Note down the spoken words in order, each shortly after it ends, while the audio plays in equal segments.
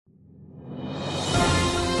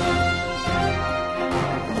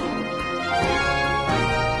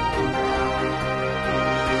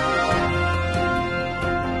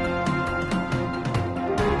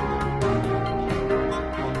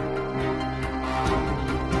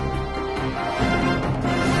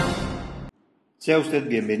Sea usted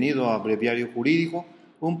bienvenido a Breviario Jurídico,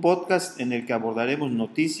 un podcast en el que abordaremos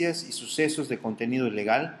noticias y sucesos de contenido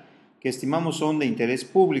legal que estimamos son de interés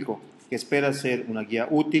público, que espera ser una guía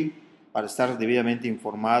útil para estar debidamente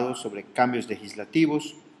informados sobre cambios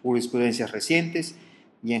legislativos, jurisprudencias recientes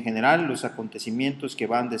y en general los acontecimientos que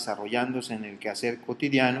van desarrollándose en el quehacer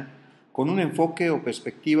cotidiano con un enfoque o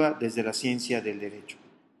perspectiva desde la ciencia del derecho.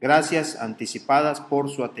 Gracias anticipadas por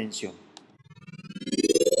su atención.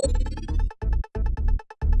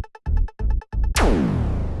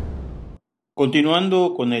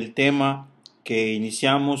 Continuando con el tema que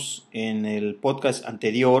iniciamos en el podcast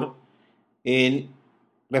anterior,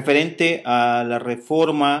 referente a la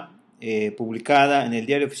reforma publicada en el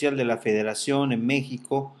Diario Oficial de la Federación en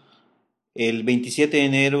México el 27 de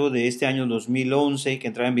enero de este año 2011, que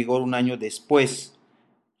entrará en vigor un año después,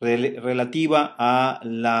 relativa a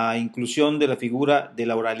la inclusión de la figura de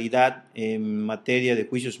la oralidad en materia de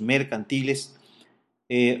juicios mercantiles.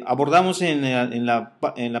 Abordamos en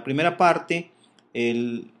la primera parte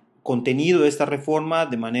el contenido de esta reforma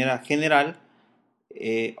de manera general,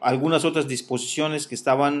 algunas otras disposiciones que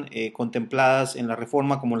estaban contempladas en la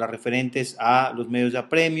reforma, como las referentes a los medios de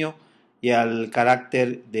apremio y al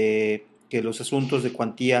carácter de que los asuntos de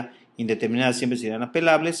cuantía indeterminada siempre serían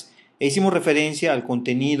apelables, e hicimos referencia al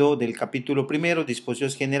contenido del capítulo primero,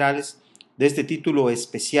 disposiciones generales, de este título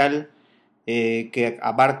especial que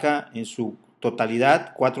abarca en su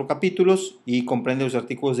totalidad 4 capítulos y comprende los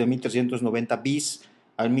artículos de 1390 bis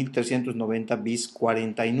al 1390 bis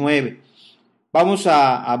 49. Vamos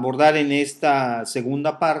a abordar en esta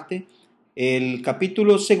segunda parte el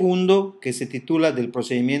capítulo segundo, que se titula del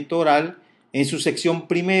procedimiento oral, en su sección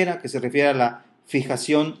primera, que se refiere a la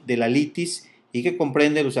fijación de la litis y que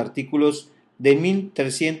comprende los artículos de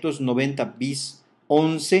 1390 bis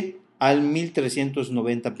 11 al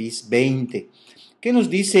 1390 bis 20. ¿Qué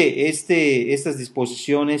nos dice estas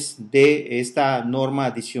disposiciones de esta norma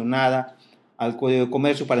adicionada al Código de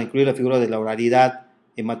Comercio para incluir la figura de la oralidad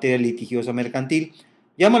en materia litigiosa mercantil?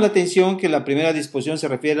 Llama la atención que la primera disposición se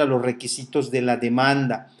refiere a los requisitos de la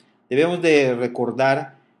demanda. Debemos de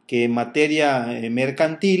recordar que en materia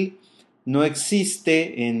mercantil no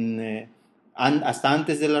existe hasta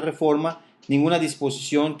antes de la reforma ninguna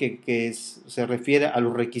disposición que se refiere a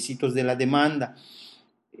los requisitos de la demanda.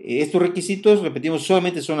 Estos requisitos, repetimos,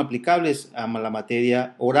 solamente son aplicables a la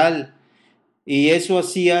materia oral, y eso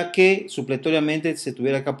hacía que supletoriamente se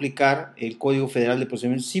tuviera que aplicar el Código Federal de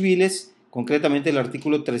Procedimientos Civiles, concretamente el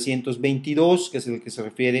artículo 322, que es el que se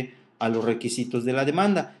refiere a los requisitos de la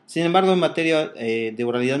demanda. Sin embargo, en materia de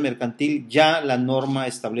oralidad mercantil ya la norma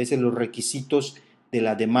establece los requisitos de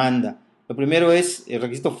la demanda. Lo primero es el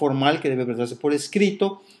requisito formal, que debe presentarse por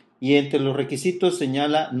escrito, y entre los requisitos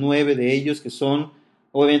señala 9 de ellos, que son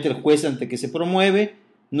obviamente el juez ante que se promueve,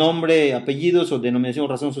 nombre, apellidos o denominación o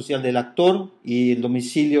razón social del actor y el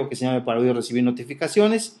domicilio que se llame para oír recibir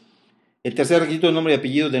notificaciones. El tercer requisito, nombre,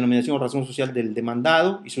 apellido, denominación o razón social del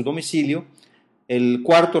demandado y su domicilio. El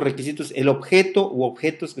cuarto requisito es el objeto u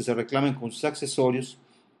objetos que se reclamen con sus accesorios.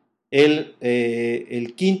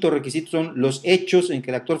 El quinto requisito son los hechos en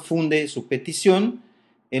que el actor funde su petición,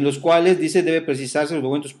 en los cuales dice debe precisarse los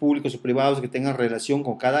documentos públicos o privados que tengan relación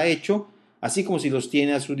con cada hecho, así como si los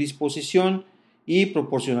tiene a su disposición, y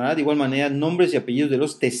proporcionará de igual manera nombres y apellidos de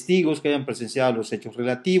los testigos que hayan presenciado los hechos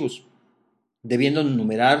relativos, debiendo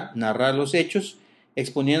narrar los hechos,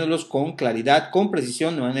 exponiéndolos con claridad, con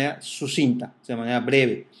precisión, de manera sucinta, de manera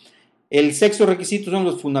breve. El sexto requisito son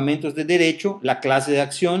los fundamentos de derecho, la clase de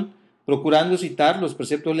acción, procurando citar los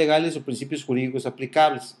preceptos legales o principios jurídicos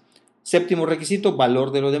aplicables. Séptimo requisito,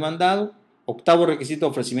 valor de lo demandado. Octavo requisito,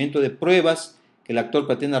 ofrecimiento de pruebas que el actor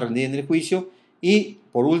pretenda rendir en el juicio. Y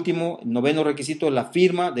por último, noveno requisito, la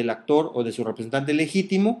firma del actor o de su representante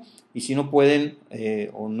legítimo, y si no pueden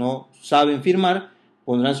o no saben firmar,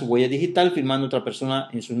 pondrán su huella digital firmando otra persona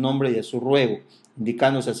en su nombre y a su ruego,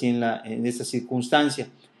 indicándose así en esta circunstancia.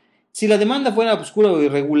 Si la demanda fuera obscura o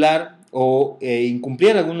irregular o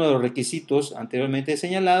incumpliera alguno de los requisitos anteriormente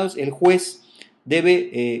señalados, el juez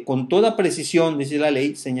debe, con toda precisión, dice la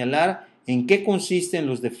ley, señalar en qué consisten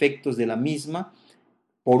los defectos de la misma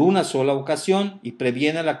por una sola ocasión y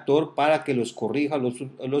previene al actor para que los corrija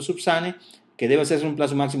o los subsane, que debe hacerse un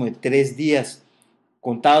plazo máximo de 3 días,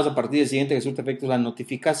 contados a partir del siguiente que surta efectos la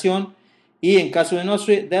notificación, y en caso de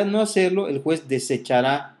no hacerlo, el juez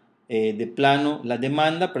desechará de plano la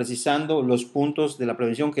demanda, precisando los puntos de la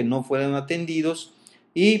prevención que no fueran atendidos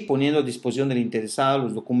y poniendo a disposición del interesado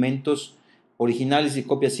los documentos originales y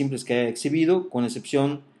copias simples que haya exhibido, con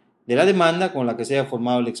excepción de la demanda con la que se haya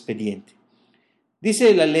formado el expediente.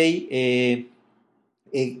 Dice la ley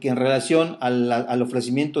que en relación al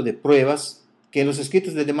ofrecimiento de pruebas, que los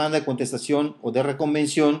escritos de demanda de contestación o de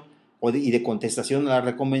reconvención y de contestación a la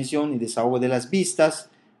reconvención y desahogo de las vistas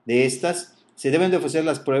de estas, se deben de ofrecer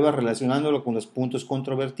las pruebas relacionándolo con los puntos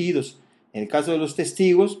controvertidos. En el caso de los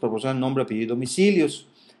testigos, proporcionan nombre, apellido y domicilios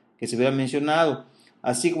que se hubieran mencionado,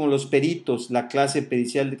 así como los peritos, la clase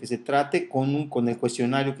pericial de que se trate con el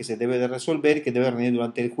cuestionario que se debe de resolver y que debe rendir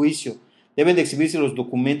durante el juicio. Deben de exhibirse los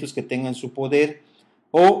documentos que tengan en su poder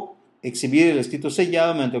o exhibir el escrito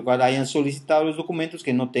sellado mediante el cual hayan solicitado los documentos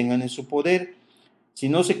que no tengan en su poder. Si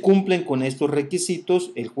no se cumplen con estos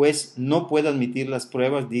requisitos, el juez no puede admitir las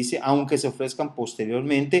pruebas, dice, aunque se ofrezcan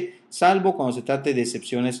posteriormente, salvo cuando se trate de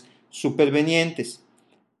excepciones supervenientes.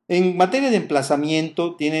 En materia de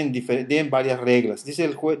emplazamiento tienen varias reglas.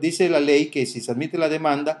 Dice la ley que si se admite la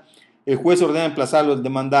demanda, el juez ordena emplazarlo al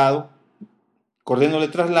demandado, ordena el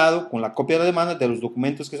traslado con la copia de la demanda de los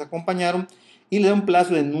documentos que se acompañaron y le da un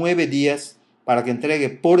plazo de 9 días para que entregue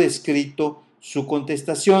por escrito su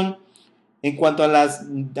contestación. En cuanto a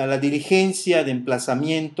la diligencia de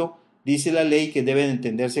emplazamiento, dice la ley que deben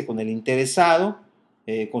entenderse con el interesado,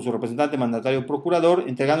 con su representante, mandatario o procurador,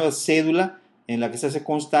 entregando la cédula en la que se hace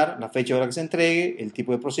constar la fecha y hora que se entregue, el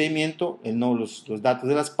tipo de procedimiento, los datos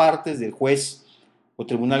de las partes, del juez o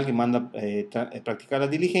tribunal que manda practicar la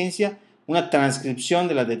diligencia, una transcripción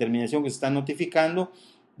de la determinación que se está notificando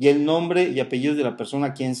y el nombre y apellidos de la persona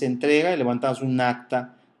a quien se entrega, y levantamos un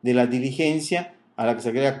acta de la diligencia a la que se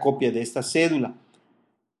agrega copia de esta cédula.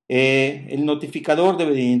 El notificador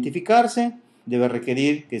debe de identificarse, debe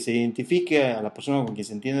requerir que se identifique a la persona con quien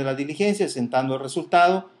se entiende la diligencia, sentando el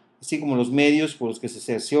resultado, así como los medios por los que se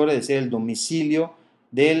cerciore de ser el domicilio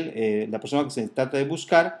de la persona que se trata de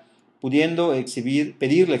buscar, pudiendo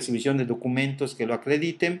pedir la exhibición de documentos que lo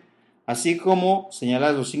acrediten, así como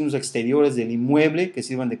señalar los signos exteriores del inmueble que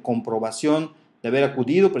sirvan de comprobación de haber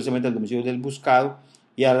acudido precisamente al domicilio del buscado,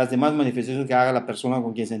 y a las demás manifestaciones que haga la persona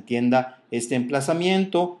con quien se entienda este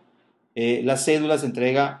emplazamiento. La cédula se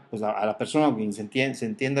entrega pues, a la persona con quien se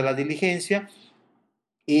entienda la diligencia,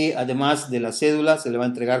 y además de la cédula se le va a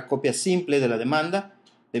entregar copia simple de la demanda,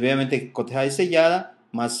 debidamente cotejada y sellada,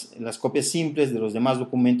 más las copias simples de los demás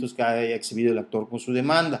documentos que haya exhibido el actor con su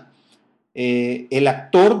demanda. El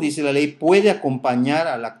actor, dice la ley, puede acompañar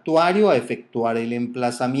al actuario a efectuar el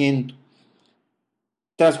emplazamiento.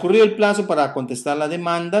 Transcurrido el plazo para contestar la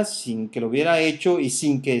demanda, sin que lo hubiera hecho y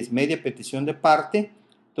sin que es media petición de parte,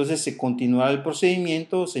 entonces se continuará el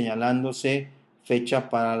procedimiento señalándose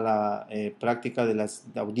fecha para la práctica de las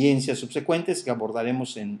audiencias subsecuentes que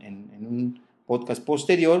abordaremos en un podcast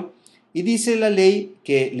posterior. Y dice la ley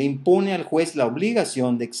que le impone al juez la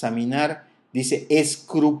obligación de examinar, dice,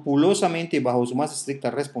 escrupulosamente y bajo su más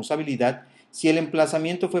estricta responsabilidad, si el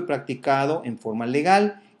emplazamiento fue practicado en forma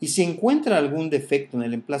legal, y si encuentra algún defecto en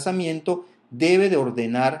el emplazamiento, debe de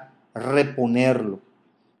ordenar reponerlo.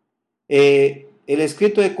 El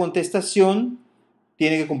escrito de contestación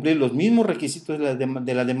tiene que cumplir los mismos requisitos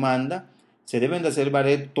de la demanda. Se deben de hacer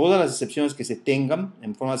valer todas las excepciones que se tengan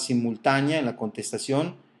en forma simultánea en la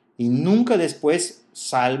contestación y nunca después,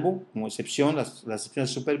 salvo como excepción las excepciones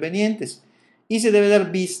supervenientes. Y se debe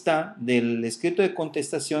dar vista del escrito de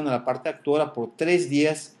contestación a la parte actora por 3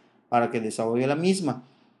 días para que desahogue la misma.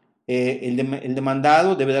 El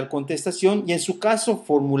demandado debe dar contestación y en su caso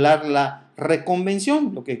formular la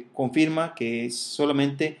reconvención, lo que confirma que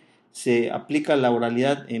solamente se aplica la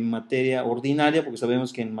oralidad en materia ordinaria, porque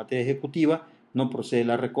sabemos que en materia ejecutiva no procede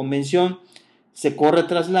la reconvención. Se corre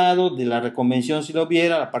traslado de la reconvención si lo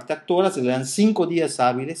hubiera a la parte actora, se le dan 5 días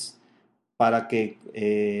hábiles para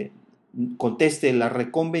que conteste la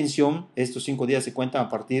reconvención. Estos 5 días se cuentan a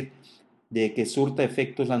partir de que surta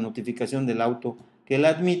efectos la notificación del auto que la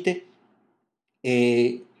admite.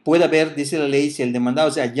 Puede haber, dice la ley, si el demandado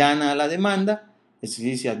se allana a la demanda, es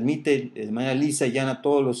decir, se admite de manera lisa y llana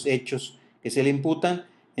todos los hechos que se le imputan.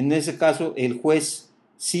 En ese caso, el juez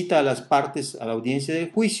cita a las partes a la audiencia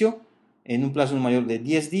del juicio en un plazo no mayor de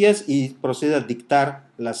 10 días y procede a dictar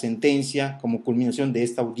la sentencia como culminación de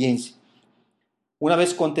esta audiencia. Una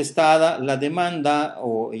vez contestada la demanda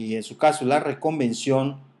y en su caso la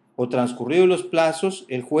reconvención o transcurridos los plazos,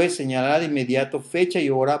 el juez señalará de inmediato fecha y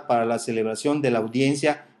hora para la celebración de la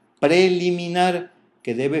audiencia preliminar,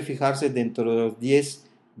 que debe fijarse dentro de los 10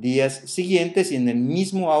 días siguientes, y en el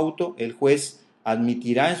mismo auto el juez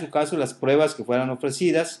admitirá en su caso las pruebas que fueran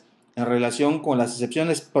ofrecidas en relación con las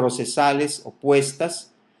excepciones procesales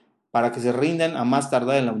opuestas para que se rindan a más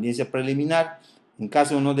tardar en la audiencia preliminar. En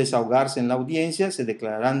caso de no desahogarse en la audiencia, se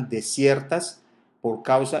declararán desiertas por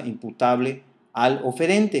causa imputable al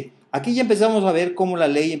oferente. Aquí ya empezamos a ver cómo la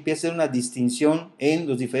ley empieza a hacer una distinción en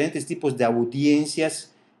los diferentes tipos de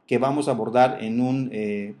audiencias que vamos a abordar en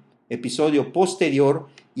un episodio posterior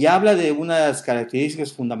y habla de unas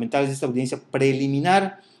características fundamentales de esta audiencia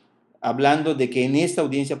preliminar, hablando de que en esta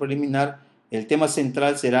audiencia preliminar el tema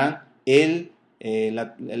central será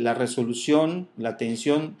la resolución, la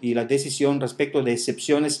atención y la decisión respecto de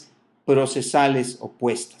excepciones procesales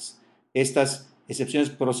opuestas. Estas excepciones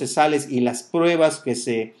procesales y las pruebas que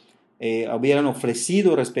se hubieran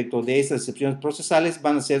ofrecido respecto de estas excepciones procesales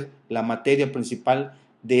van a ser la materia principal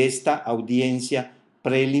de esta audiencia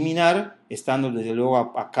preliminar, estando desde luego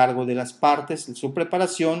a cargo de las partes en su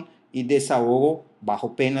preparación y desahogo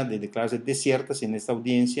bajo pena de declararse desiertas. En esta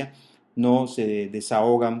audiencia no se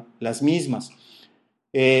desahogan las mismas.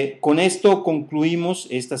 Con esto concluimos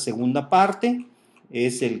esta segunda parte.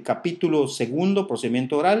 Es el capítulo segundo,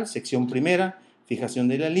 procedimiento oral, sección primera, fijación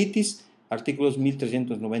de la litis, artículos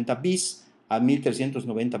 1390 bis a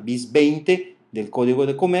 1390 bis 20 del Código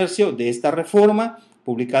de Comercio de esta reforma,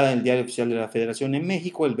 publicada en el Diario Oficial de la Federación en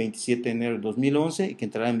México el 27 de enero de 2011 y que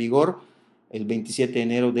entrará en vigor el 27 de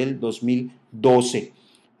enero del 2012.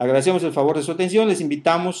 Agradecemos el favor de su atención. Les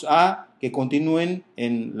invitamos a que continúen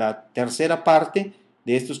en la tercera parte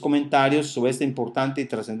de estos comentarios sobre esta importante y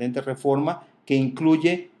trascendente reforma que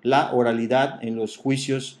incluye la oralidad en los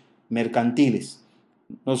juicios mercantiles.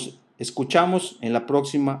 Nos escuchamos en la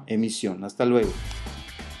próxima emisión. Hasta luego.